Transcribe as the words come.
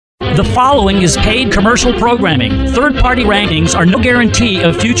The following is paid commercial programming. Third-party rankings are no guarantee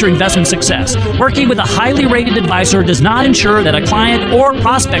of future investment success. Working with a highly rated advisor does not ensure that a client or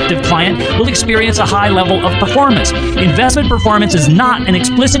prospective client will experience a high level of performance. Investment performance is not an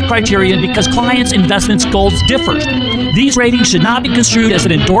explicit criterion because clients' investment goals differ. These ratings should not be construed as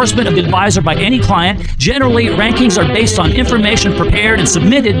an endorsement of the advisor by any client. Generally, rankings are based on information prepared and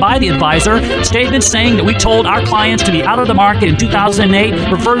submitted by the advisor. Statements saying that we told our clients to be out of the market in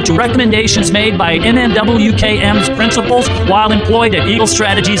 2008 refer to recommendations made by MMWKM's principals while employed at Eagle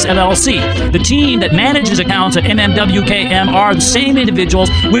Strategies LLC. The team that manages accounts at MMWKM are the same individuals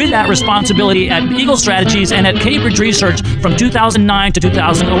with that responsibility at Eagle Strategies and at Cambridge Research from 2009 to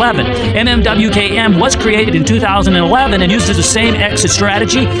 2011. MMWKM was created in 2011 and uses the same exit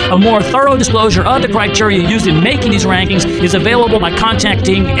strategy. A more thorough disclosure of the criteria used in making these rankings is available by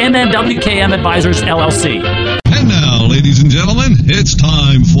contacting MMWKM Advisors LLC. And now, ladies and gentlemen, it's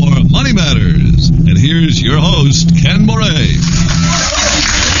time for Money Matters. And here's your host, Ken Moray.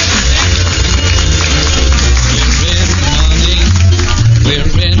 We're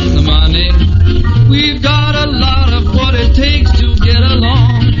in the money. We've got a lot of what it takes to get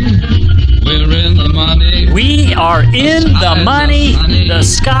along. We're in the money. We are in the money. The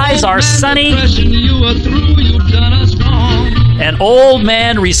skies are sunny. You are through. You've done us wrong. An old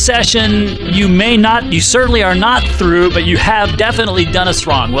man recession, you certainly are not through, but you have definitely done us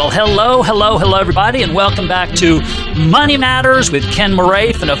wrong. Well, hello, everybody, and welcome back to Money Matters with Ken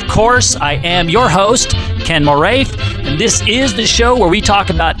Moray. And of course, I am your host, Ken Moray, and this is the show where we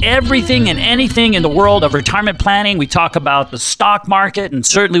talk about everything and anything in the world of retirement planning. We talk about the stock market, and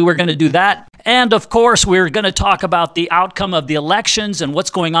certainly we're going to do that. And of course, we're going to talk about the outcome of the elections and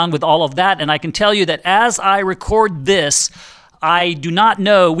what's going on with all of that. And I can tell you that as I record this, we do not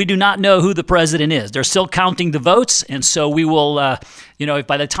know who the president is. They're still counting the votes, and so we will, if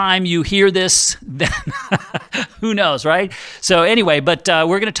by the time you hear this, then who knows, right? So anyway, but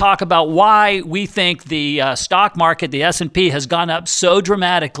we're going to talk about why we think the stock market, the S&P, has gone up so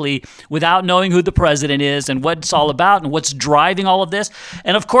dramatically without knowing who the president is and what it's all about and what's driving all of this.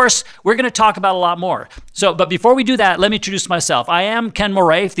 And of course, we're going to talk about a lot more. But before we do that, let me introduce myself. I am Ken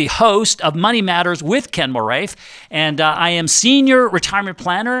Moray, the host of Money Matters with Ken Moray, and I am Senior Retirement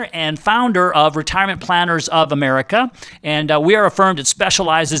Planner and founder of Retirement Planners of America. And we are a firm that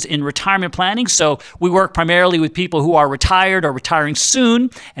specializes in retirement planning. So we work primarily with people who are retired or retiring soon.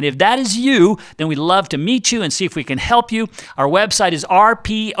 And if that is you, then we'd love to meet you and see if we can help you. Our website is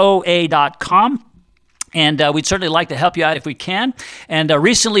rpoa.com. And we'd certainly like to help you out if we can. And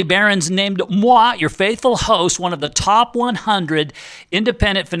recently, Barron's named moi, your faithful host, one of the top 100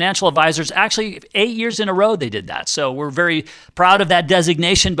 independent financial advisors. Actually, 8 years in a row they did that. So we're very proud of that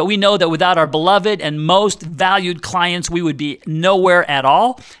designation. But we know that without our beloved and most valued clients, we would be nowhere at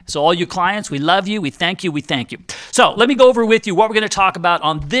all. So all you clients, we love you. We thank you. We thank you. So let me go over with you what we're going to talk about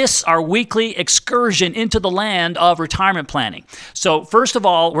on this, our weekly excursion into the land of retirement planning. So first of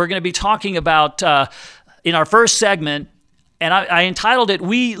all, we're going to be talking about in our first segment, and I entitled it,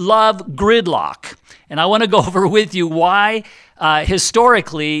 We Love Gridlock. And I want to go over with you why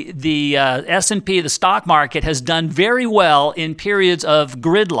historically the S&P, the stock market, has done very well in periods of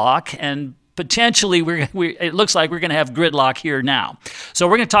gridlock, and potentially it looks like we're going to have gridlock here now. So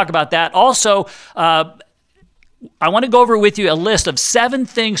we're going to talk about that. Also, I want to go over with you a list of 7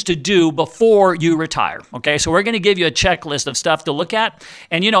 things to do before you retire. Okay, so we're going to give you a checklist of stuff to look at.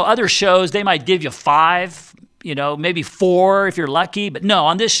 And other shows, they might give you 5, maybe 4 if you're lucky. But no,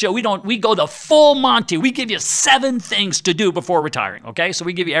 on this show, we go the full Monty. We give you 7 things to do before retiring. Okay, so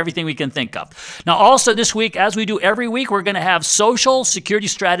we give you everything we can think of. Now, also this week, as we do every week, we're going to have social security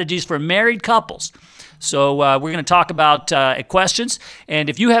strategies for married couples. So we're going to talk about questions. And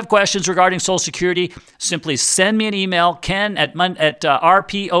if you have questions regarding Social Security, simply send me an email, ken at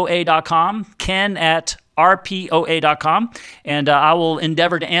rpoa.com, ken at rpoa.com, and I will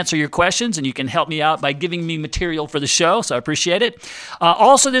endeavor to answer your questions, and you can help me out by giving me material for the show, so I appreciate it.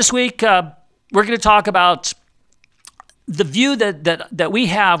 Also this week, we're going to talk about the view that we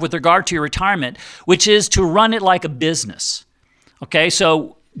have with regard to your retirement, which is to run it like a business. Okay,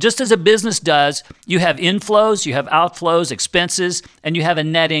 so just as a business does, you have inflows, you have outflows, expenses, and you have a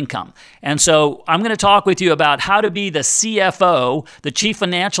net income. And so I'm going to talk with you about how to be the CFO, the Chief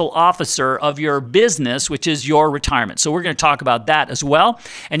Financial Officer of your business, which is your retirement. So we're going to talk about that as well.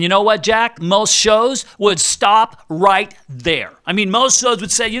 And you know what, Jack? Most shows would stop right there. I mean, most shows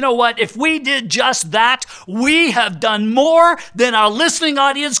would say, you know what? If we did just that, we have done more than our listening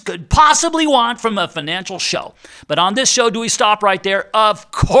audience could possibly want from a financial show. But on this show, do we stop right there? Of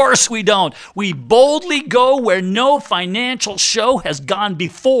course we don't. We boldly go where no financial show has gone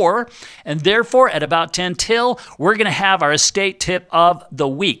before, and therefore at about 10 till, we're going to have our estate tip of the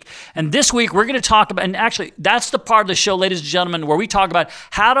week. And this week we're going to talk about, and actually that's the part of the show, ladies and gentlemen, where we talk about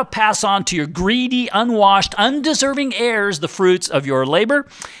how to pass on to your greedy, unwashed, undeserving heirs the fruits of your labor.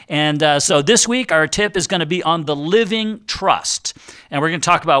 And so this week our tip is going to be on the living trust. And we're going to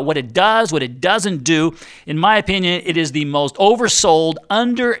talk about what it does, what it doesn't do. In my opinion, it is the most oversold,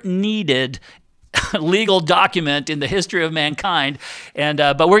 under-needed legal document in the history of mankind. And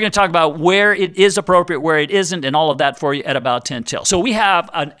but we're going to talk about where it is appropriate, where it isn't, and all of that for you at about 10 till. So we have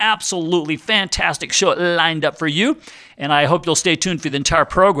an absolutely fantastic show lined up for you, and I hope you'll stay tuned for the entire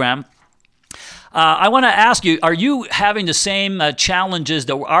program. I want to ask you, are you having the same challenges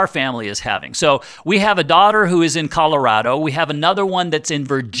that our family is having? So we have a daughter who is in Colorado. We have another one that's in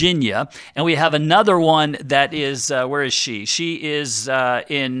Virginia. And we have another one that is, where is she? She is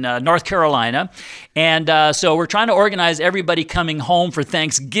in North Carolina. And so we're trying to organize everybody coming home for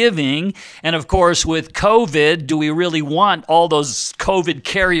Thanksgiving. And of course, with COVID, do we really want all those COVID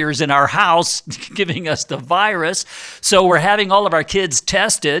carriers in our house giving us the virus? So we're having all of our kids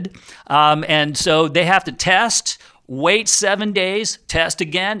tested. And so they have to test, wait 7 days, test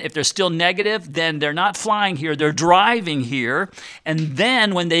again. If they're still negative, then they're not flying here. They're driving here. And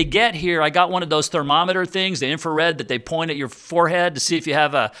then when they get here, I got one of those thermometer things, the infrared that they point at your forehead to see if you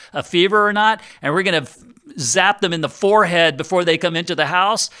have a fever or not. And we're going to zap them in the forehead before they come into the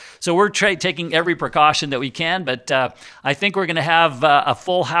house. So we're taking every precaution that we can, but I think we're going to have a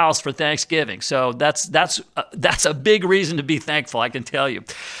full house for Thanksgiving. So that's a big reason to be thankful, I can tell you.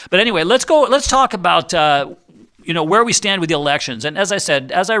 But anyway, let's talk about where we stand with the elections. And as I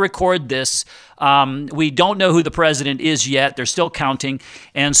said, as I record this, we don't know who the president is yet. They're still counting.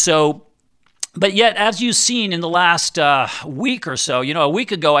 And so, but yet, as you've seen in the last week or so, a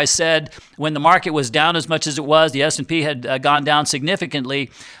week ago I said when the market was down as much as it was, the S&P had gone down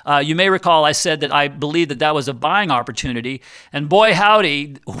significantly. You may recall I said that I believed that was a buying opportunity. And boy,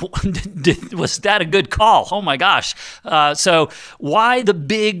 howdy, was that a good call. Oh, my gosh. So why the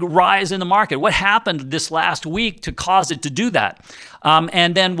big rise in the market? What happened this last week to cause it to do that?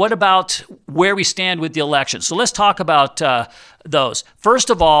 And then what about where we stand with the election? So let's talk about those. First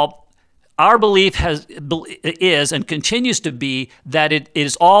of all, our belief is and continues to be that it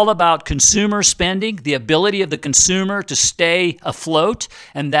is all about consumer spending, the ability of the consumer to stay afloat,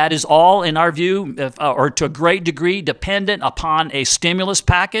 and that is all, in our view, or to a great degree, dependent upon a stimulus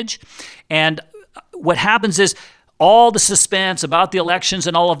package. And what happens is all the suspense about the elections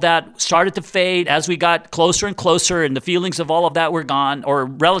and all of that started to fade as we got closer and closer, and the feelings of all of that were gone, or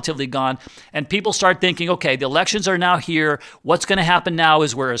relatively gone. And people start thinking, okay, the elections are now here. What's going to happen now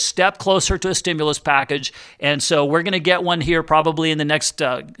is we're a step closer to a stimulus package. And so we're going to get one here probably in the next,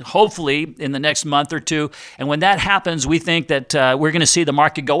 hopefully in the next month or two. And when that happens, we think that we're going to see the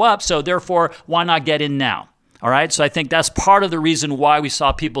market go up. So therefore, why not get in now? All right, so I think that's part of the reason why we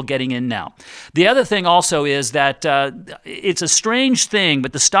saw people getting in now. The other thing also is that it's a strange thing,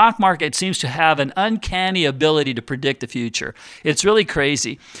 but the stock market seems to have an uncanny ability to predict the future. It's really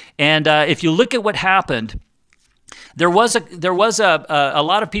crazy. And if you look at what happened, there was a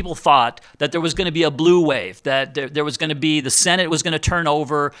lot of people thought that there was going to be a blue wave, that there was going to be the Senate was going to turn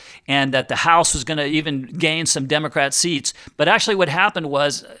over, and that the House was going to even gain some Democrat seats. But actually what happened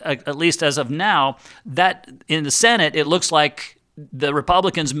was, at least as of now, that in the Senate, it looks like the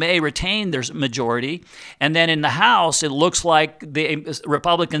Republicans may retain their majority. And then in the House, it looks like the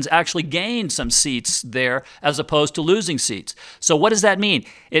Republicans actually gained some seats there as opposed to losing seats. So what does that mean?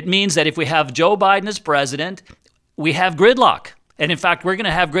 It means that if we have Joe Biden as president, we have gridlock. And in fact, we're going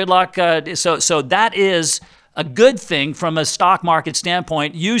to have gridlock. So that is a good thing from a stock market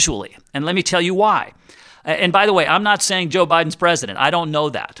standpoint, usually. And let me tell you why. And by the way, I'm not saying Joe Biden's president. I don't know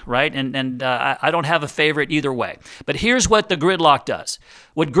that, right? And I don't have a favorite either way. But here's what the gridlock does.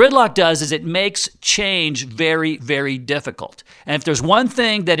 What gridlock does is it makes change very, very difficult. And if there's one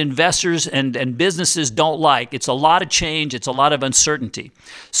thing that investors and businesses don't like, it's a lot of change, it's a lot of uncertainty.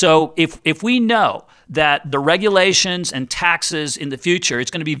 So if we know that the regulations and taxes in the future, it's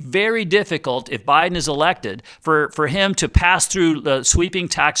going to be very difficult if Biden is elected for him to pass through the sweeping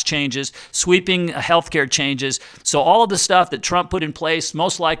tax changes, sweeping healthcare changes. So all of the stuff that Trump put in place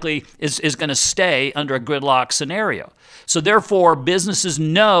most likely is going to stay under a gridlock scenario. So therefore, businesses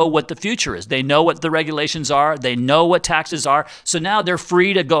know what the future is. They know what the regulations are. They know what taxes are. So now they're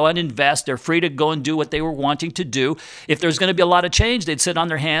free to go and invest. They're free to go and do what they were wanting to do. If there's going to be a lot of change, they'd sit on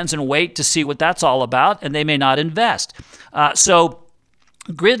their hands and wait to see what that's all about, and they may not invest. So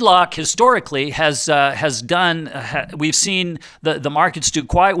Gridlock historically has done. We've seen the markets do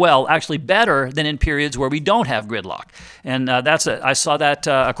quite well, actually better than in periods where we don't have gridlock, and I saw that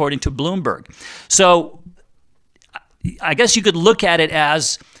according to Bloomberg. So I guess you could look at it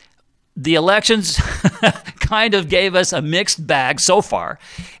as the elections kind of gave us a mixed bag so far,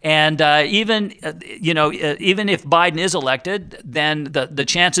 and even if Biden is elected, then the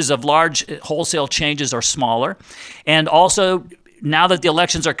chances of large wholesale changes are smaller, and also, now that the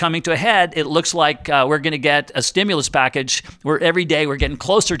elections are coming to a head, it looks like we're going to get a stimulus package where every day we're getting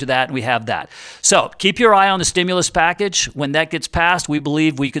closer to that, and we have that. So keep your eye on the stimulus package. When that gets passed, we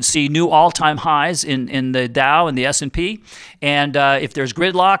believe we could see new all-time highs in the Dow and the S&P. And if there's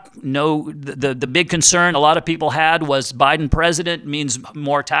gridlock, the big concern a lot of people had was Biden president means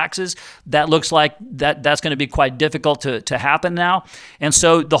more taxes. That looks like that's going to be quite difficult to happen now. And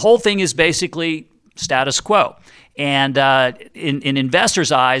so the whole thing is basically status quo. And in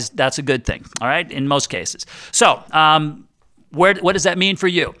investors' eyes, that's a good thing, all right, in most cases. So what does that mean for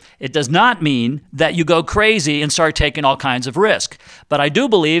you? It does not mean that you go crazy and start taking all kinds of risk. But I do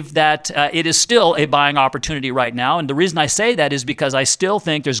believe that it is still a buying opportunity right now. And the reason I say that is because I still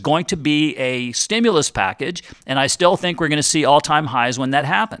think there's going to be a stimulus package, and I still think we're going to see all-time highs when that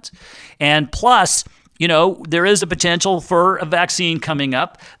happens. And plus, there is a potential for a vaccine coming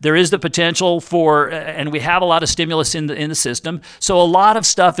up. There is the potential for, and we have a lot of stimulus in the system. So a lot of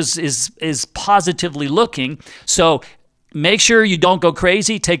stuff is positively looking. So make sure you don't go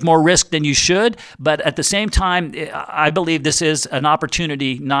crazy, take more risk than you should. But at the same time, I believe this is an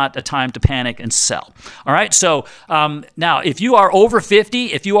opportunity, not a time to panic and sell. All right. So now, if you are over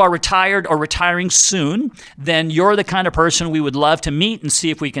 50, if you are retired or retiring soon, then you're the kind of person we would love to meet and see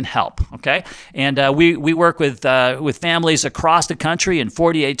if we can help. Okay. And we work with families across the country in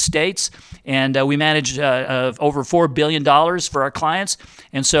 48 states, and we manage over $4 billion for our clients.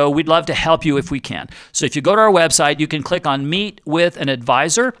 And so we'd love to help you if we can. So if you go to our website, you can click on Meet with an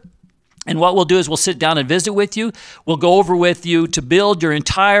Advisor. And what we'll do is we'll sit down and visit with you. We'll go over with you to build your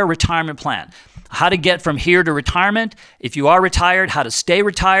entire retirement plan. How to get from here to retirement. If you are retired, how to stay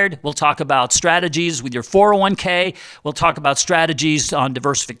retired. We'll talk about strategies with your 401k. We'll talk about strategies on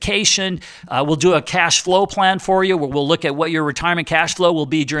diversification. We'll do a cash flow plan for you where we'll look at what your retirement cash flow will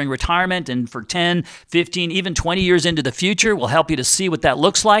be during retirement and for 10, 15, even 20 years into the future. We'll help you to see what that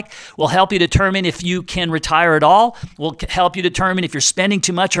looks like. We'll help you determine if you can retire at all. We'll help you determine if you're spending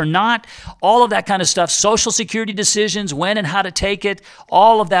too much or not. All of that kind of stuff. Social Security decisions, when and how to take it.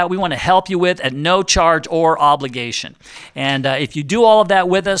 All of that we want to help you with at no charge or obligation. And if you do all of that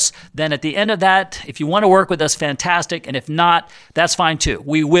with us, then at the end of that, if you want to work with us, fantastic. And if not, that's fine too.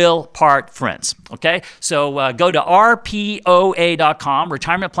 We will part friends. Okay? So go to rpoa.com,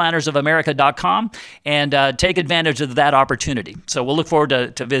 retirementplannersofamerica.com, and take advantage of that opportunity. So we'll look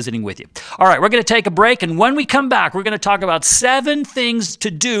forward to visiting with you. All right, we're going to take a break. And when we come back, we're going to talk about 7 things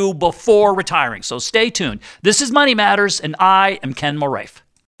to do before retiring. So stay tuned. This is Money Matters, and I am Ken Moraif.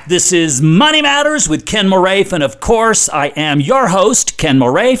 This is Money Matters with Ken Moraif, and of course, I am your host, Ken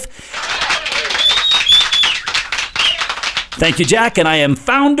Moraif. Thank you, Jack, and I am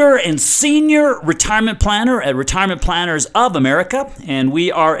founder and senior retirement planner at Retirement Planners of America, and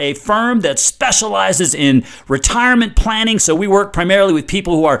we are a firm that specializes in retirement planning, so we work primarily with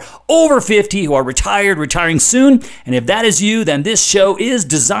people who are over 50, who are retired, retiring soon, and if that is you, then this show is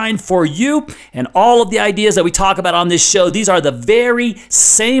designed for you, and all of the ideas that we talk about on this show, these are the very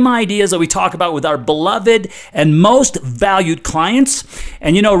same ideas that we talk about with our beloved and most valued clients.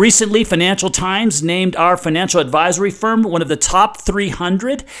 And recently Financial Times named our financial advisory firm one of the top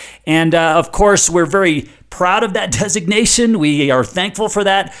 300. And of course, we're very proud of that designation. We are thankful for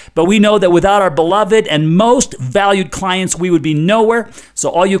that. But we know that without our beloved and most valued clients, we would be nowhere. So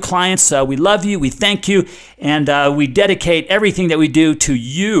all you clients, we love you. We thank you. And we dedicate everything that we do to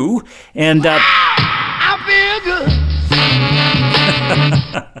you. And I feel good.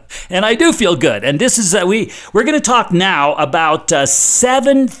 And I do feel good. And this is we're going to talk now about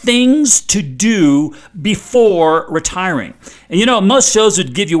 7 things to do before retiring. And most shows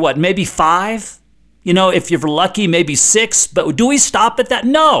would give you maybe 5? If you're lucky, maybe 6. But do we stop at that?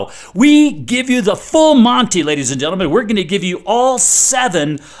 No. We give you the full Monty, ladies and gentlemen. We're going to give you all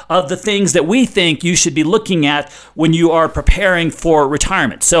 7 of the things that we think you should be looking at when you are preparing for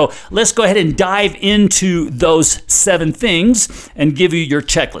retirement. So let's go ahead and dive into those 7 things and give you your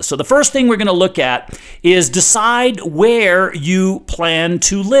checklist. So the first thing we're going to look at is decide where you plan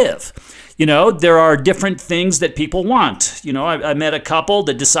to live. There are different things that people want. I met a couple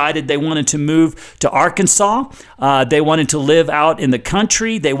that decided they wanted to move to Arkansas. They wanted to live out in the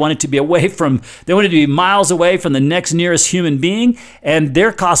country. They wanted to be miles away from the next nearest human being, and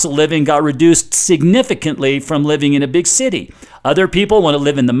their cost of living got reduced significantly from living in a big city. Other people want to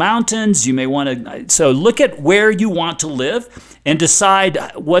live in the mountains. So look at where you want to live and decide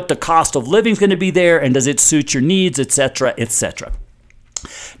what the cost of living is going to be there, and does it suit your needs, etc., etc.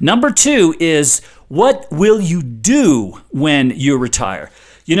 Number 2 is, what will you do when you retire?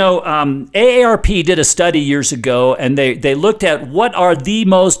 AARP did a study years ago, and they looked at what are the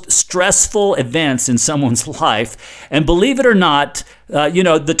most stressful events in someone's life. And believe it or not,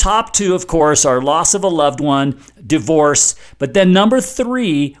 the top 2, of course, are loss of a loved one, divorce, but then number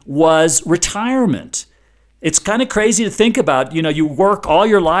 3 was retirement. It's kind of crazy to think about. You work all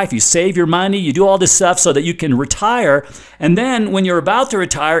your life, you save your money, you do all this stuff so that you can retire. And then when you're about to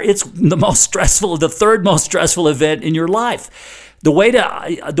retire, it's the third most stressful event in your life. The way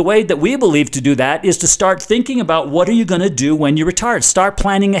that we believe to do that is to start thinking about what are you going to do when you retire. Start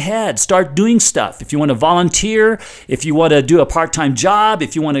planning ahead. Start doing stuff. If you want to volunteer, if you want to do a part-time job,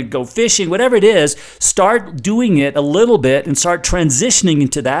 if you want to go fishing, whatever it is, start doing it a little bit and start transitioning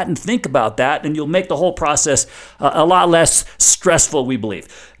into that and think about that, and you'll make the whole process a lot less stressful, we believe.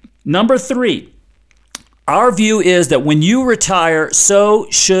 Number 3. Our view is that when you retire, so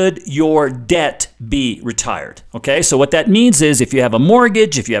should your debt be retired. Okay, so what that means is if you have a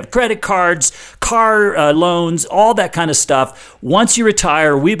mortgage, if you have credit cards, car loans, all that kind of stuff, once you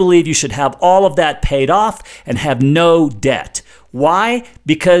retire, we believe you should have all of that paid off and have no debt. Why?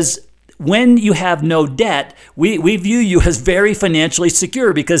 Because when you have no debt, we view you as very financially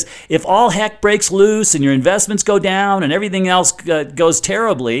secure, because if all heck breaks loose and your investments go down and everything else goes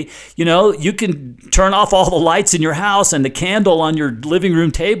terribly, you can turn off all the lights in your house and the candle on your living room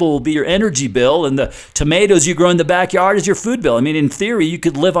table will be your energy bill, and the tomatoes you grow in the backyard is your food bill. I mean, in theory, you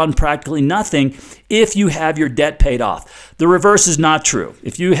could live on practically nothing if you have your debt paid off. The reverse is not true.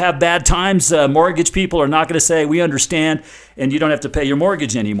 If you have bad times, mortgage people are not going to say, we understand, and you don't have to pay your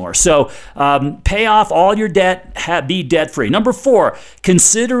mortgage anymore. So pay off all your debt, be debt-free. Number 4,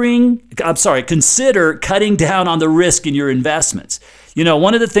 consider cutting down on the risk in your investments.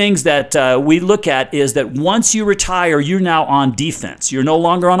 One of the things that we look at is that once you retire, you're now on defense. You're no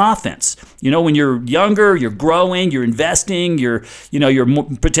longer on offense. When you're younger, you're growing, you're investing, you're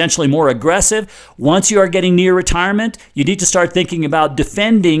potentially more aggressive. Once you are getting near retirement, you need to start thinking about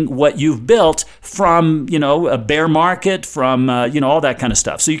defending what you've built from, a bear market, from, all that kind of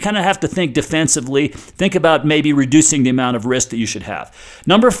stuff. So you kind of have to think defensively, think about maybe reducing the amount of risk that you should have.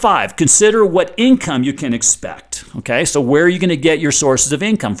 Number 5, consider what income you can expect. Okay, so where are you going to get your sources of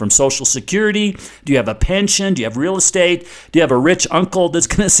income? From Social Security? Do you have a pension? Do you have real estate? Do you have a rich uncle that's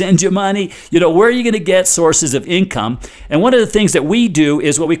going to send you money? Where are you going to get sources of income? And one of the things that we do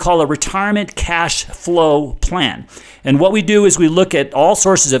is what we call a retirement cash flow plan. And what we do is we look at all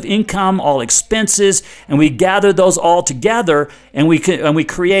sources of income, all expenses, and we gather those all together, and we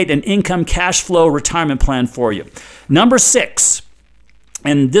create an income cash flow retirement plan for you. Number 6,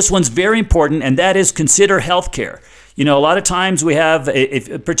 and this one's very important, and that is consider health care. A lot of times we have,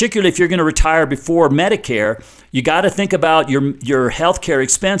 particularly if you're going to retire before Medicare, you got to think about your health care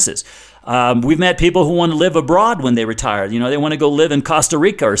expenses. We've met people who want to live abroad when they retire. They want to go live in Costa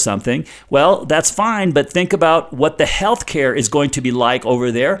Rica or something. Well, that's fine, but think about what the health care is going to be like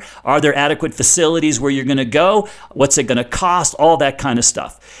over there. Are there adequate facilities where you're going to go? What's it going to cost? All that kind of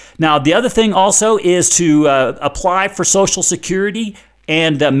stuff. Now, the other thing also is to apply for Social Security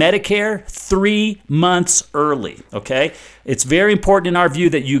and Medicare 3 months early, okay? It's very important in our view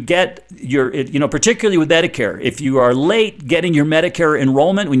that you get particularly with Medicare, if you are late getting your Medicare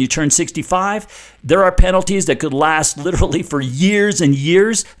enrollment when you turn 65, there are penalties that could last literally for years and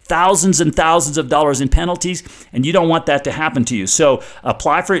years, thousands and thousands of dollars in penalties, and you don't want that to happen to you. So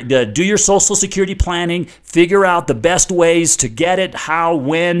apply for it, do your Social Security planning, figure out the best ways to get it, how,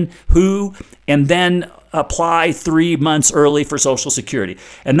 when, who, and then apply 3 months early for Social Security.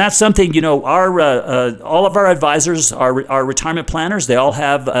 And that's something, all of our advisors are retirement planners. They all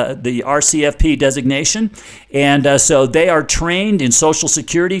have the RCFP designation. And so they are trained in Social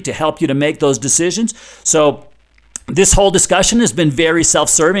Security to help you to make those decisions. So this whole discussion has been very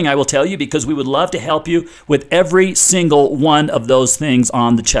self-serving, I will tell you, because we would love to help you with every single one of those things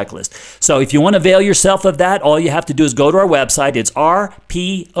on the checklist. So if you want to avail yourself of that, all you have to do is go to our website. It's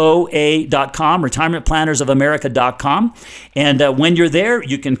rpoa.com, retirementplannersofamerica.com. And when you're there,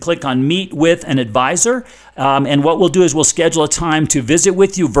 you can click on Meet with an Advisor. And what we'll do is we'll schedule a time to visit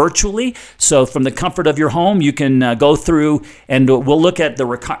with you virtually. So from the comfort of your home, you can go through and we'll look at the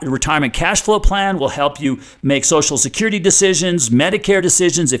retirement cash flow plan. We'll help you make Social Security decisions, Medicare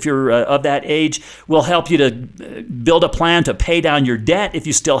decisions if you're of that age. We'll help you to build a plan to pay down your debt if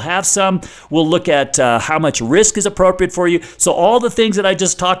you still have some. We'll look at how much risk is appropriate for you. So all the things that I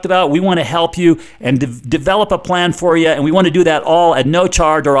just talked about, we want to help you and develop a plan for you, and we want to do that all at no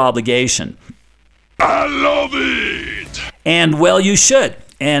charge or obligation. I love it! And well, you should.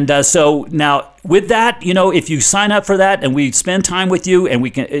 And so now with that, if you sign up for that and we spend time with you and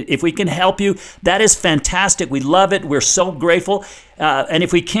if we can help you, that is fantastic. We love it. We're so grateful. And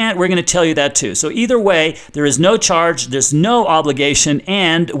if we can't, we're going to tell you that too. So either way, there is no charge, there's no obligation,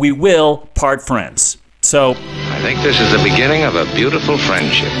 and we will part friends. So I think this is the beginning of a beautiful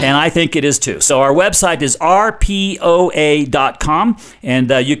friendship. And I think it is too. So our website is rpoa.com,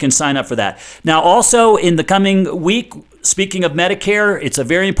 and you can sign up for that. Now also in the coming week, speaking of Medicare, it's a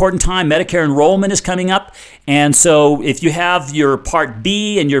very important time. Medicare enrollment is coming up. And so if you have your Part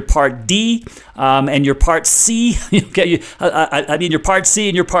B and your Part D and your Part C, your Part C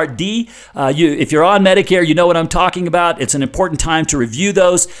and your Part D, if you're on Medicare, you know what I'm talking about. It's an important time to review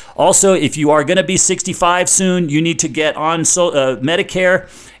those. Also, if you are going to be 65 soon, you need to get on Medicare.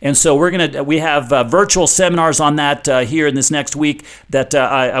 And so we have virtual seminars on that here in this next week that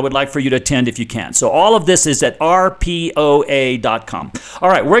I would like for you to attend if you can. So all of this is at rpoa.com. All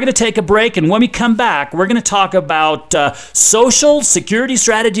right, we're going to take a break, and when we come back, we're going to talk about social security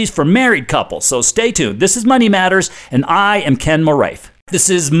strategies for married couples. So stay tuned. This is Money Matters, and I am Ken Moraif. This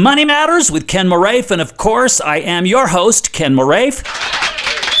is Money Matters with Ken Moraif, and of course, I am your host, Ken Moraif.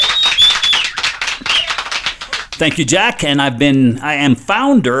 Thank you, Jack. And I am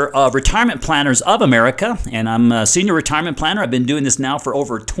founder of Retirement Planners of America, and I'm a senior retirement planner. I've been doing this now for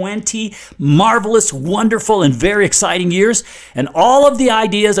over 20 marvelous, wonderful, and very exciting years. And all of the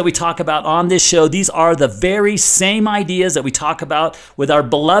ideas that we talk about on this show, these are the very same ideas that we talk about with our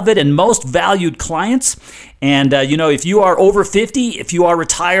beloved and most valued clients. And, if you are over 50, if you are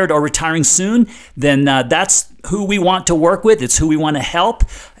retired or retiring soon, then that's who we want to work with. It's who we want to help.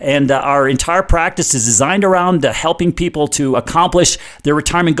 And our entire practice is designed around helping people to accomplish their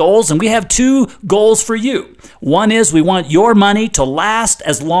retirement goals. And we have two goals for you. One is we want your money to last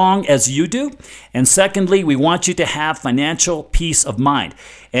as long as you do. And secondly, we want you to have financial peace of mind.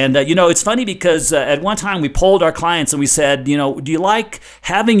 And, it's funny because at one time we polled our clients and we said, do you like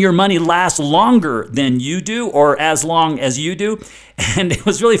having your money last longer than you do or as long as you do? And it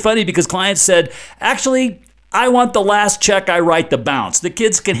was really funny because clients said, actually, I want the last check I write to bounce. The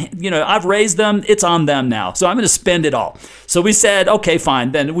kids can, I've raised them. It's on them now. So I'm going to spend it all. So we said, okay,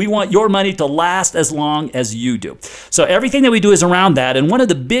 fine. Then we want your money to last as long as you do. So everything that we do is around that. And one of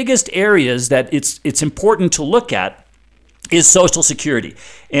the biggest areas that it's important to look at is Social Security.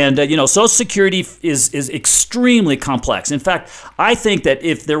 And, Social Security is extremely complex. In fact, I think that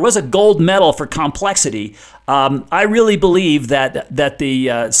if there was a gold medal for complexity, I really believe that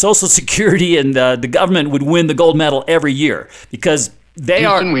the Social Security and the government would win the gold medal every year because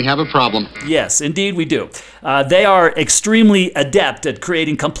Houston, we have a problem. Yes, indeed we do. They are extremely adept at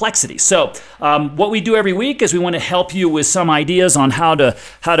creating complexity. So what we do every week is we want to help you with some ideas on how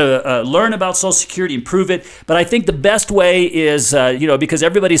to learn about Social Security, improve it. But I think the best way is, because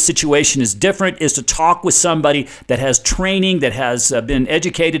everybody's situation is different, is to talk with somebody that has training, that has been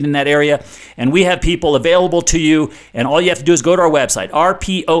educated in that area. And we have people available to you. And all you have to do is go to our website,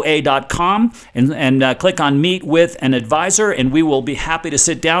 rpoa.com, and click on Meet with an Advisor, and we will be happy to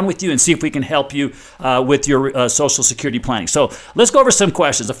sit down with you and see if we can help you with your Social Security planning. So let's go over some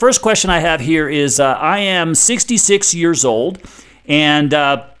questions. The first question I have here is, I am 66 years old, and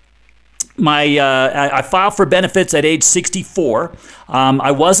I filed for benefits at age 64.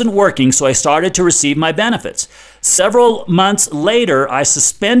 I wasn't working, so I started to receive my benefits. Several months later, I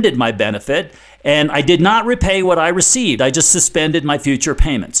suspended my benefit, and I did not repay what I received. I just suspended my future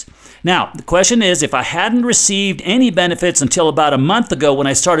payments. Now, the question is, if I hadn't received any benefits until about a month ago when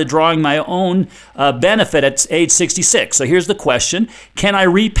I started drawing my own benefit at age 66. So here's the question. Can I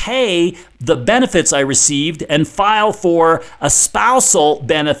repay the benefits I received and file for a spousal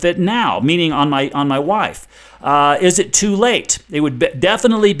benefit now, meaning on my wife? Is it too late? It would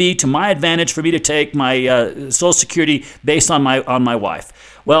definitely be to my advantage for me to take my Social Security based on my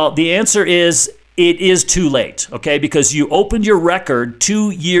wife. Well, the answer is, it is too late, okay, because you opened your record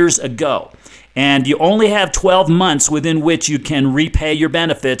 2 years ago, and you only have 12 months within which you can repay your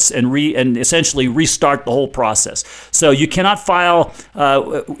benefits and essentially restart the whole process. So you cannot file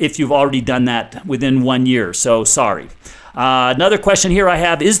if you've already done that within 1 year, so sorry. Another question here I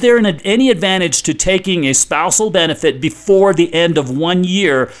have, is there any advantage to taking a spousal benefit before the end of 1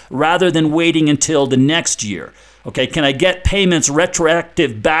 year rather than waiting until the next year? Okay, can I get payments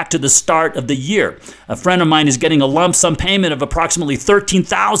retroactive back to the start of the year? A friend of mine is getting a lump sum payment of approximately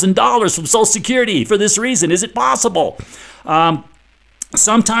 $13,000 from Social Security for this reason. Is it possible?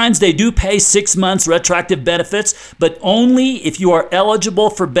 Sometimes they do pay 6 months retroactive benefits, but only if you are eligible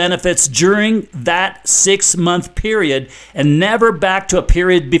for benefits during that 6-month period and never back to a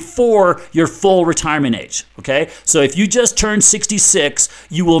period before your full retirement age. Okay? So if you just turned 66,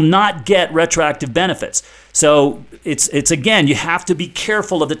 you will not get retroactive benefits. So it's again, you have to be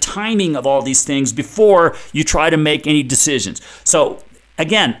careful of the timing of all these things before you try to make any decisions. So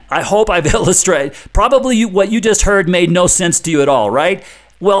again, I hope I've illustrated. Probably what you just heard made no sense to you at all, right?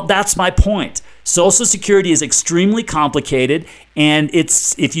 Well, that's my point. Social Security is extremely complicated, and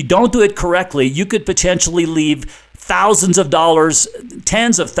if you don't do it correctly, you could potentially leave thousands of dollars,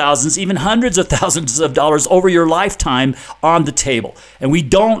 tens of thousands, even hundreds of thousands of dollars over your lifetime on the table. And we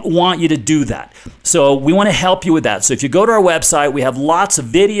don't want you to do that. So we want to help you with that. So if you go to our website, we have lots of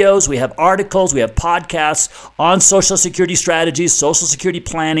videos, we have articles, we have podcasts on Social Security strategies, Social Security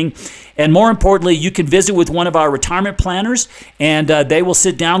planning. And more importantly, you can visit with one of our retirement planners, and they will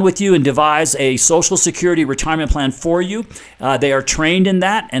sit down with you and devise a Social Security retirement plan for you. They are trained in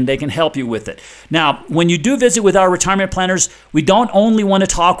that, and they can help you with it. Now, when you do visit with our retirement planners, we don't only want to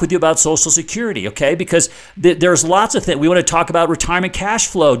talk with you about Social Security, okay? Because there's lots of things. We want to talk about retirement cash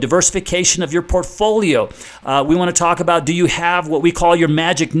flow, diversification of your portfolio. We want to talk about, do you have what we call your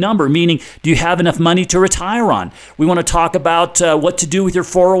magic number, meaning do you have enough money to retire on? We want to talk about what to do with your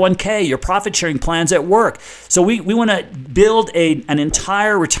 401k, your profit sharing plans at work. So we want to build an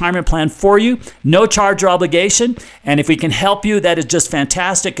entire retirement plan for you, no charge or obligation. And if we can help you, that is just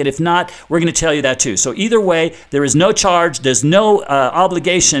fantastic. And if not, we're going to tell you that too. So either way, there is no charge, there's no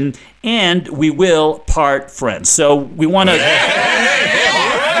obligation, and we will part friends. So we want to...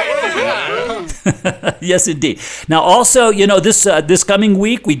 Yes, indeed. Now, also, this coming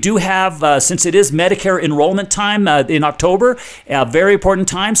week, we do have, since it is Medicare enrollment time in October, a very important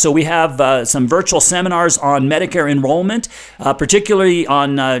time. So we have some virtual seminars on Medicare enrollment, particularly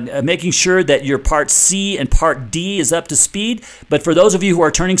on making sure that your Part C and Part D is up to speed. But for those of you who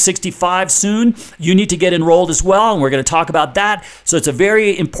are turning 65 soon, you need to get enrolled as well, and we're going to talk about that. So it's a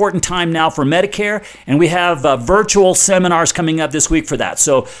very important time now for Medicare, and we have virtual seminars coming up this week for that.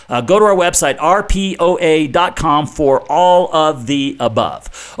 So go to our website, rpoa.com, for all of the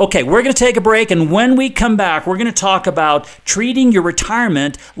above. Okay, we're going to take a break, and when we come back, we're going to talk about treating your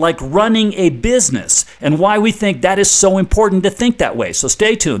retirement like running a business and why we think that is so important to think that way. So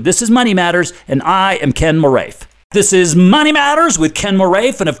stay tuned. This is Money Matters, and I am Ken Moraif. This is Money Matters with Ken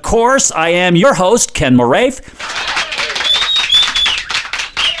Moraif, and of course, I am your host, Ken Moraif.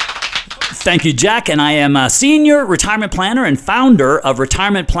 Thank you, Jack, and I am a senior retirement planner and founder of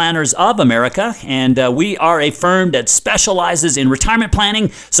Retirement Planners of America, and we are a firm that specializes in retirement planning.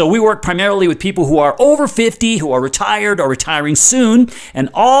 So we work primarily with people who are over 50, who are retired or retiring soon,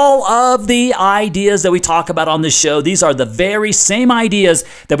 and all of the ideas that we talk about on this show, these are the very same ideas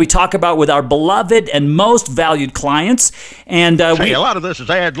that we talk about with our beloved and most valued clients. And a lot of this is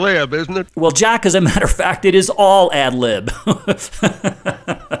ad lib, isn't it? Well, Jack, as a matter of fact, it is all ad lib.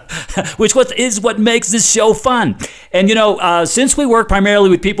 Which is what makes this show fun. And since we work primarily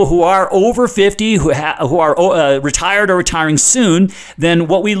with people who are over 50, who are retired or retiring soon, then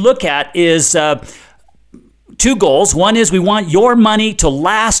what we look at is two goals. One is we want your money to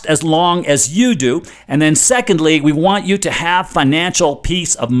last as long as you do. And then secondly, we want you to have financial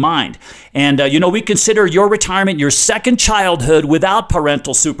peace of mind. And, we consider your retirement your second childhood without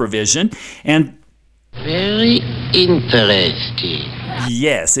parental supervision. And very interesting.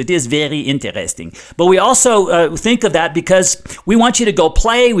 Yes, it is very interesting. But we also think of that because we want you to go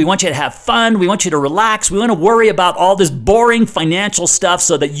play, we want you to have fun, we want you to relax, we want to worry about all this boring financial stuff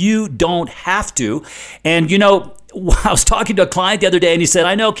so that you don't have to. And I was talking to a client the other day and he said,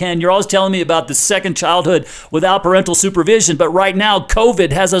 I know, Ken, you're always telling me about the second childhood without parental supervision, but right now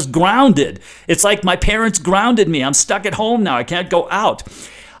COVID has us grounded. It's like my parents grounded me. I'm stuck at home now. I can't go out.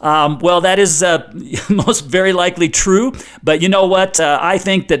 Well, that is most very likely true, but you know what? I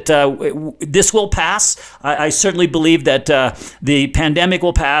think that this will pass. I certainly believe that the pandemic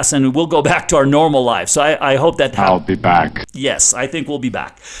will pass and we'll go back to our normal life. So I hope that I'll be back. Yes, I think we'll be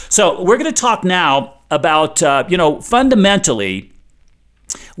back. So we're going to talk now about, fundamentally,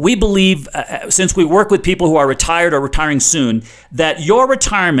 we believe, since we work with people who are retired or retiring soon, that your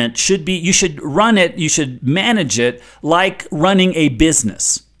retirement you should manage it like running a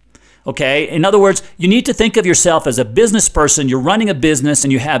business. Okay. In other words, you need to think of yourself as a business person. You're running a business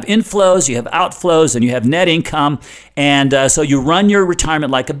and you have inflows, you have outflows, and you have net income. And so you run your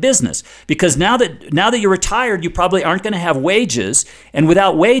retirement like a business, because now that you're retired, you probably aren't going to have wages. And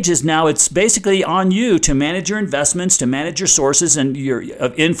without wages, now it's basically on you to manage your investments, to manage your sources and your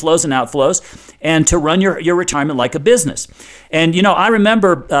inflows and outflows, and to run your retirement like a business. And, I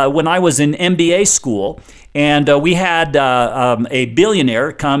remember when I was in MBA school, and we had a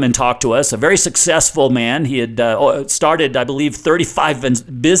billionaire come and talk to us, a very successful man. He had started, I believe,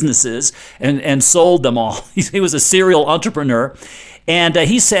 35 businesses and sold them all. He was a serial entrepreneur. And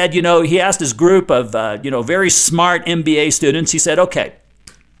he said, he asked his group of, very smart MBA students, he said, okay,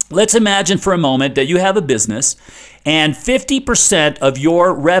 let's imagine for a moment that you have a business and 50% of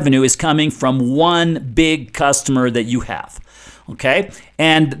your revenue is coming from one big customer that you have. Okay,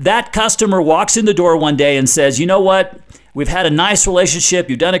 and that customer walks in the door one day and says, you know what, we've had a nice relationship,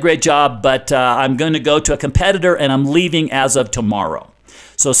 you've done a great job, but I'm going to go to a competitor and I'm leaving as of tomorrow.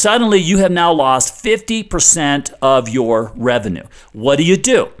 So suddenly you have now lost 50% of your revenue. What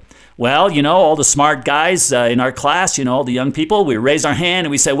do? Well, all the smart guys in our class, all the young people, we raise our hand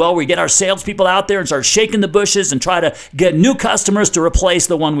and we say, well, we get our salespeople out there and start shaking the bushes and try to get new customers to replace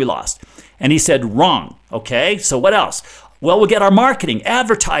the one we lost. And he said, wrong. Okay, so what else? Well, we'll get our marketing,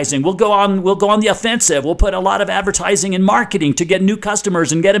 advertising. We'll go on the offensive. We'll put a lot of advertising and marketing to get new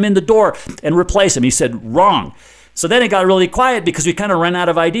customers and get them in the door and replace them. He said, wrong. So then it got really quiet because we kind of ran out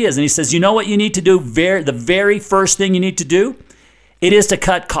of ideas. And he says, you know what you need to do? The very first thing you need to do, it is to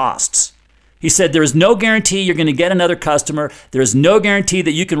cut costs. He said, there is no guarantee you're going to get another customer. There is no guarantee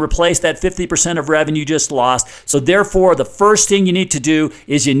that you can replace that 50% of revenue you just lost. So therefore, the first thing you need to do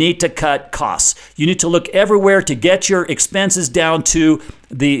is you need to cut costs. You need to look everywhere to get your expenses down to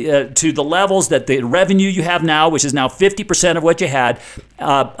the levels that the revenue you have now, which is now 50% of what you had,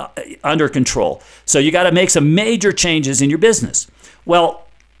 under control. So you got to make some major changes in your business. Well,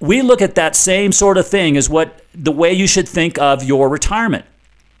 we look at that same sort of thing as the way you should think of your retirement.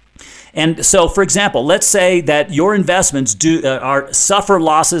 And so, for example, let's say that your investments suffer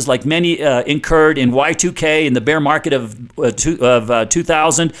losses like many incurred in Y2K, in the bear market of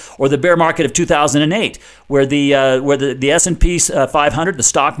 2000, or the bear market of 2008, where the S&P 500, the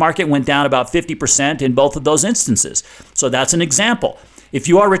stock market, went down about 50% in both of those instances. So that's an example. If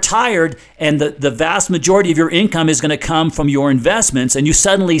you are retired and the vast majority of your income is going to come from your investments, and you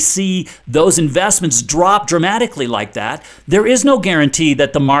suddenly see those investments drop dramatically like that, there is no guarantee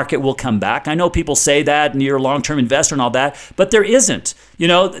that the market will come back. I know people say that, and you're a long-term investor and all that, but there isn't.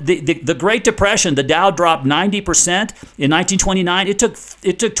 The Great Depression, the Dow dropped 90% in 1929. It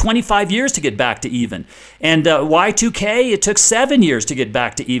took 25 years to get back to even. And Y2K, it took 7 years to get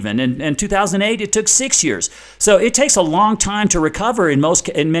back to even. And 2008, it took 6 years. So it takes a long time to recover in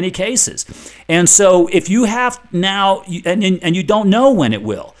many cases. And so if you have now, and you don't know when it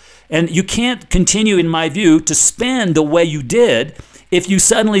will, and you can't continue, in my view, to spend the way you did if you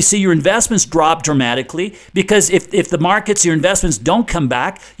suddenly see your investments drop dramatically, because if the markets, your investments don't come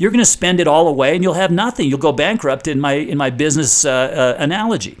back, you're going to spend it all away and you'll have nothing. You'll go bankrupt in my business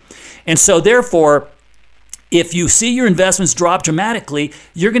analogy. And so therefore, if you see your investments drop dramatically,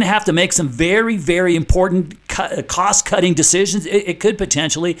 you're going to have to make some very, very important cost-cutting decisions. It could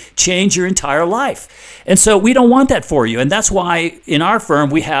potentially change your entire life. And so we don't want that for you. And that's why in our firm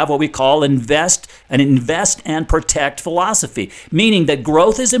we have what we call an invest and protect philosophy, meaning that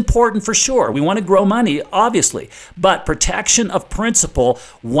growth is important for sure. We want to grow money, obviously, but protection of principal,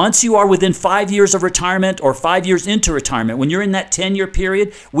 once you are within 5 years of retirement or 5 years into retirement, when you're in that 10-year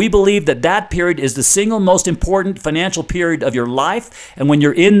period, we believe that period is the single most important financial period of your life. And when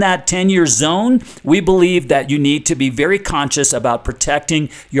you're in that 10-year zone, we believe that you need to be very conscious about protecting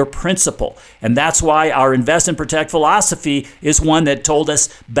your principal. And that's why our invest and protect philosophy is one that told us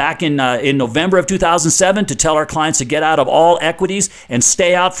back in November of 2007 to tell our clients to get out of all equities and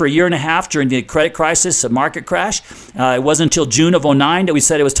stay out for a year and a half during the credit crisis, a market crash. It wasn't until June of 2009 that we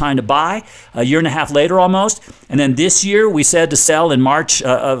said it was time to buy, a year and a half later almost. And then this year we said to sell in March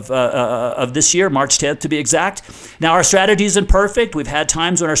of this year, March 10th to be exact. Now our strategy isn't perfect. We've had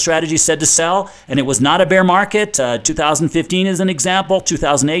times when our strategy said to sell and it was not a bear market. 2015 is an example,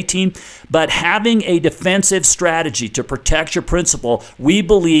 2018. But having a defensive strategy to protect your principal, we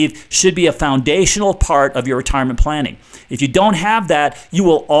believe should be a foundational part of your retirement planning. If you don't have that, you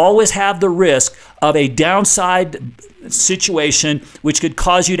will always have the risk of a downside situation which could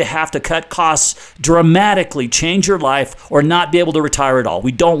cause you to have to cut costs dramatically, change your life, or not be able to retire at all.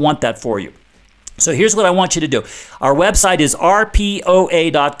 We don't want that for you. So here's what I want you to do. Our website is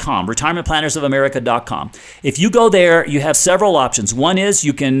rpoa.com, retirementplannersofamerica.com. If you go there, you have several options. One is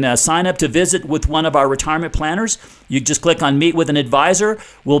you can sign up to visit with one of our retirement planners. You just click on Meet with an Advisor.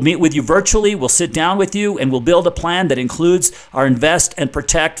 We'll meet with you virtually. We'll sit down with you, and we'll build a plan that includes our invest and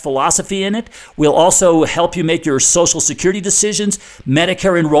protect philosophy in it. We'll also help you make your Social Security decisions.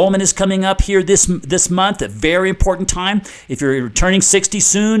 Medicare enrollment is coming up here this month, a very important time. If you're turning 60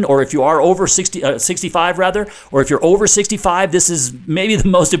 soon, or if you are over 65 rather, or if you're over 65, this is maybe the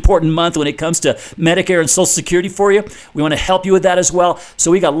most important month when it comes to Medicare and Social Security for you. We want to help you with that as well.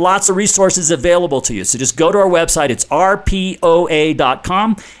 So we got lots of resources available to you. So just go to our website. It's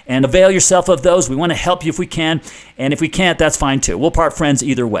rpoa.com and avail yourself of those. We want to help you if we can. And if we can't, that's fine too. We'll part friends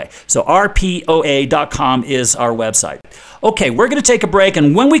either way. So rpoa.com is our website. Okay, we're going to take a break,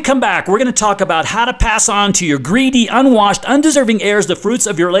 and when we come back, we're going to talk about how to pass on to your greedy, unwashed, undeserving heirs the fruits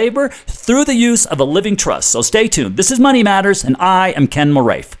of your labor through the use of a living trust. So stay tuned. This is Money Matters, and I am Ken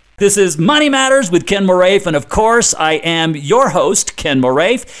Moraif. This is Money Matters with Ken Moraif, and of course, I am your host, Ken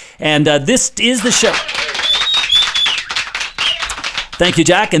Moraif, and this is the show. Thank you,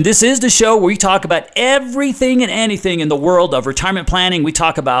 Jack. And this is the show where we talk about everything and anything in the world of retirement planning. We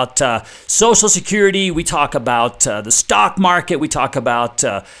talk about Social Security. We talk about the stock market. We talk about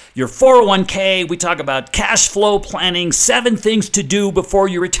your 401k. We talk about cash flow planning, 7 things to do before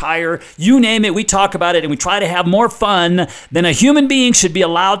you retire. You name it, we talk about it, and we try to have more fun than a human being should be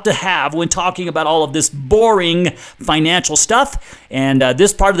allowed to have when talking about all of this boring financial stuff. And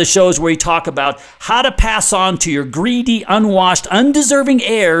this part of the show is where we talk about how to pass on to your greedy, unwashed, undeserving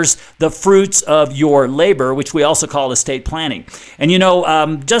heirs the fruits of your labor, which we also call estate planning. And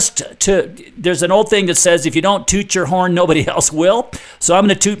there's an old thing that says, if you don't toot your horn, nobody else will. So I'm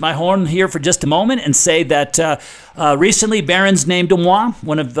going to toot my horn here for just a moment and say that recently Barron's named moi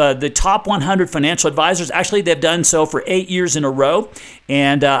one of the top 100 financial advisors. Actually, they've done so for 8 years in a row.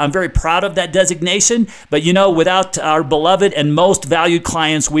 And I'm very proud of that designation. But without our beloved and most valued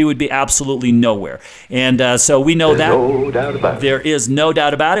clients, we would be absolutely nowhere. And so we know that. No doubt about it. There is no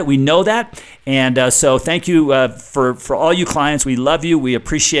doubt about it. We know that. And so thank you for all you clients. We love you. We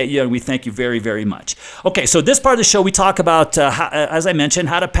appreciate you. And we thank you very, very much. Okay, so this part of the show, we talk about, as I mentioned,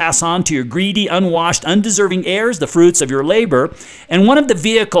 how to pass on to your greedy, unwashed, undeserving heirs the fruits of your labor. And one of the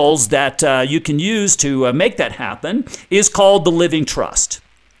vehicles that you can use to make that happen is called the living trust.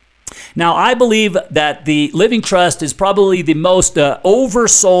 Now, I believe that the living trust is probably the most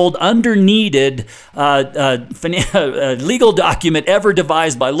oversold, underneeded legal document ever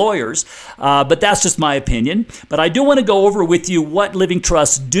devised by lawyers, but that's just my opinion. But I do want to go over with you what living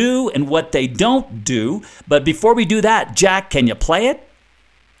trusts do and what they don't do. But before we do that, Jack, can you play it?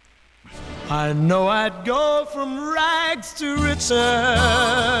 I know I'd go from rags to riches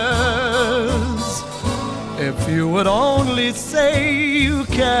if you would only say you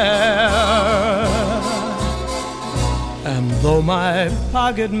care. And though my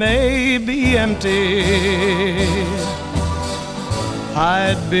pocket may be empty,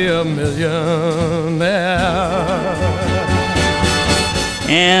 I'd be a millionaire.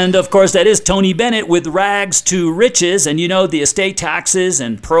 And, of course, that is Tony Bennett with Rags to Riches. And, the estate taxes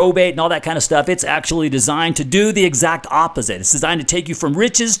and probate and all that kind of stuff, it's actually designed to do the exact opposite. It's designed to take you from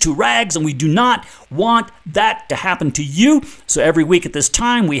riches to rags, and we do not want that to happen to you. So every week at this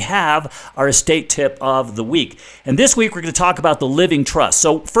time, we have our estate tip of the week. And this week, we're going to talk about the living trust.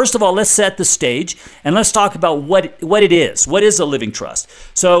 So first of all, let's set the stage, and let's talk about what it is. What is a living trust?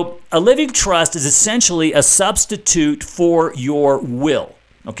 So a living trust is essentially a substitute for your will.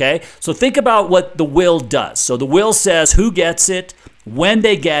 Okay, so think about what the will does. So the will says who gets it, when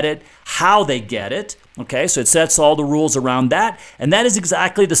they get it, how they get it. Okay, so it sets all the rules around that. And that is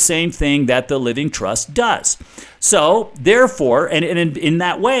exactly the same thing that the living trust does. So therefore, and in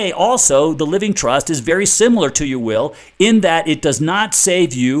that way also, the living trust is very similar to your will in that it does not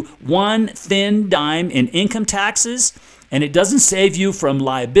save you one thin dime in income taxes, and it doesn't save you from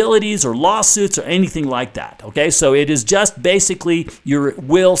liabilities or lawsuits or anything like that, okay? So it is just basically your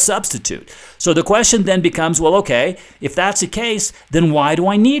will substitute. So the question then becomes, well, okay, if that's the case, then why do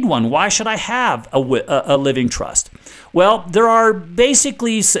I need one? Why should I have a living trust? Well, there are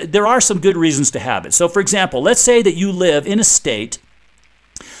some good reasons to have it. So for example, let's say that you live in a state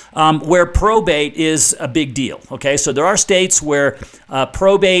where probate is a big deal. Okay, so there are states where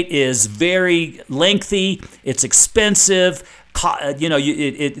probate is very lengthy, it's expensive,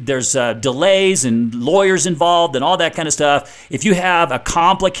 there's delays and lawyers involved and all that kind of stuff. If you have a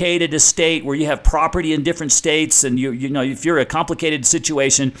complicated estate where you have property in different states, and if you're a complicated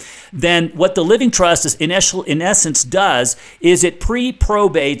situation, then what the living trust is in essence does is it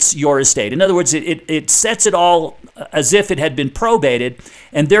pre-probates your estate. In other words, it sets it all as if it had been probated,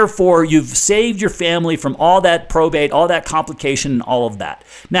 and therefore you've saved your family from all that probate, all that complication, and all of that.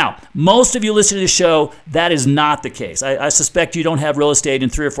 Now, most of you listening to the show, that is not the case. I suspect you don't have real estate in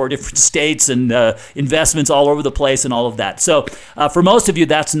 3 or 4 different states and investments all over the place and all of that. So for most of you,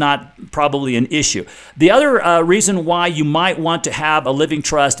 that's not probably an issue. The other reason why you might want to have a living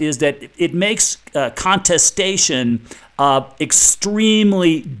trust is that it makes contestation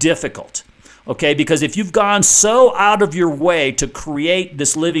extremely difficult. Okay, because if you've gone so out of your way to create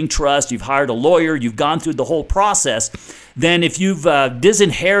this living trust, you've hired a lawyer, you've gone through the whole process, then if you've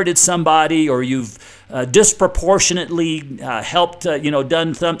disinherited somebody or you've disproportionately helped,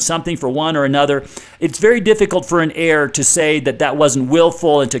 done something for one or another, it's very difficult for an heir to say that wasn't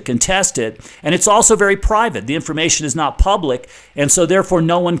willful and to contest it. And it's also very private. The information is not public, and so therefore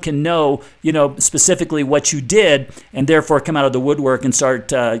no one can know, specifically what you did, and therefore come out of the woodwork and start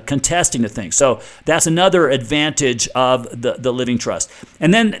contesting the thing. So that's another advantage of the living trust.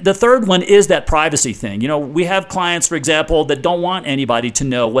 And then the third one is that privacy thing. We have clients, for example, that don't want anybody to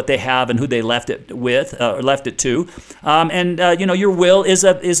know what they have and who they left it with. Or left it to, your will is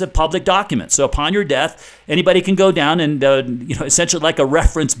a public document. So upon your death, anybody can go down and essentially like a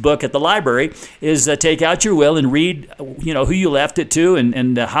reference book at the library is take out your will and read who you left it to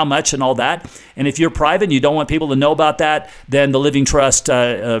and how much and all that. And if you're private and you don't want people to know about that, then the living trust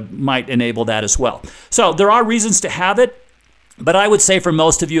might enable that as well. So there are reasons to have it. But I would say for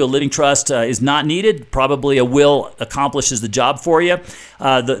most of you, a living trust is not needed. Probably a will accomplishes the job for you.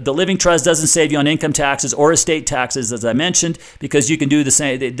 The living trust doesn't save you on income taxes or estate taxes, as I mentioned, because you can do the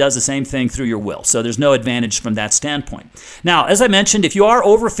same. It does the same thing through your will. So there's no advantage from that standpoint. Now, as I mentioned, if you are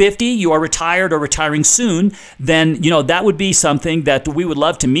over 50, you are retired or retiring soon, then that would be something that we would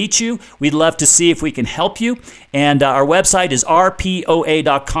love to meet you. We'd love to see if we can help you. And our website is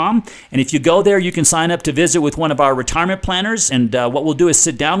rpoa.com. And if you go there, you can sign up to visit with one of our retirement planners. And what we'll do is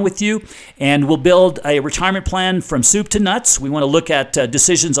sit down with you and we'll build a retirement plan from soup to nuts. We want to look at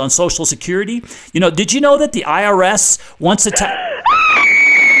decisions on Social Security. Did you know that the IRS wants to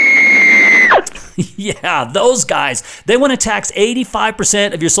Yeah, those guys. They want to tax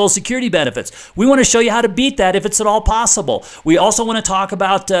 85% of your Social Security benefits. We want to show you how to beat that if it's at all possible. We also want to talk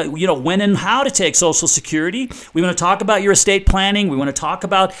about, when and how to take Social Security. We want to talk about your estate planning. We want to talk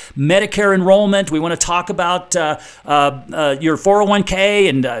about Medicare enrollment. We want to talk about your 401k,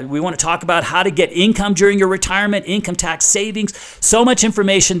 and we want to talk about how to get income during your retirement, income tax savings. So much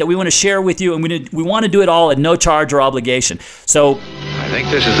information that we want to share with you, and we want to do it all at no charge or obligation. So I think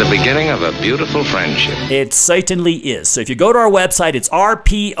this is the beginning of a beautiful friendship. It certainly is. So if you go to our website, it's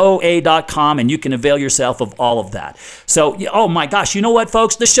rpoa.com, and you can avail yourself of all of that. So, oh my gosh, you know what,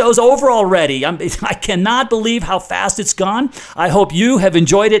 folks? The show's over already. I cannot believe how fast it's gone. I hope you have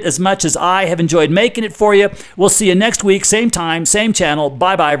enjoyed it as much as I have enjoyed making it for you. We'll see you next week, same time, same channel.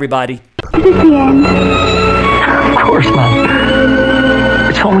 Bye-bye, everybody. Is this the end? Of course not.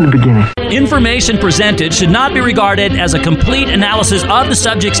 It's only the beginning. Information presented should not be regarded as a complete analysis of the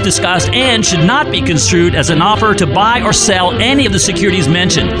subjects discussed and should not be construed as an offer to buy or sell any of the securities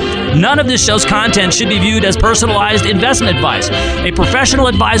mentioned. None of this show's content should be viewed as personalized investment advice. A professional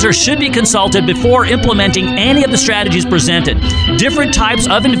advisor should be consulted before implementing any of the strategies presented. Different types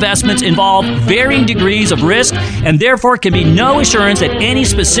of investments involve varying degrees of risk, and therefore can be no assurance that any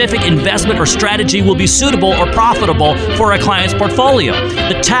specific investment or strategy will be suitable or profitable for a client's portfolio.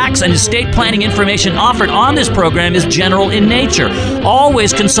 The tax and estate planning information offered on this program is general in nature.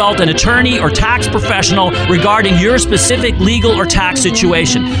 Always consult an attorney or tax professional regarding your specific legal or tax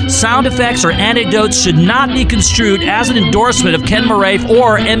situation. Sound effects or anecdotes should not be construed as an endorsement of Ken Moraif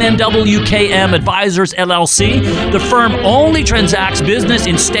or MMWKM Advisors LLC. The firm only transacts business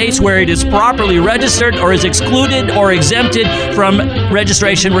in states where it is properly registered or is excluded or exempted from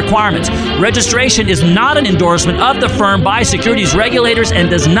registration requirements. Registration is not an endorsement of the firm by securities regulators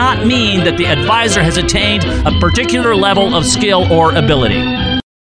and does not mean that the advisor has attained a particular level of skill or ability.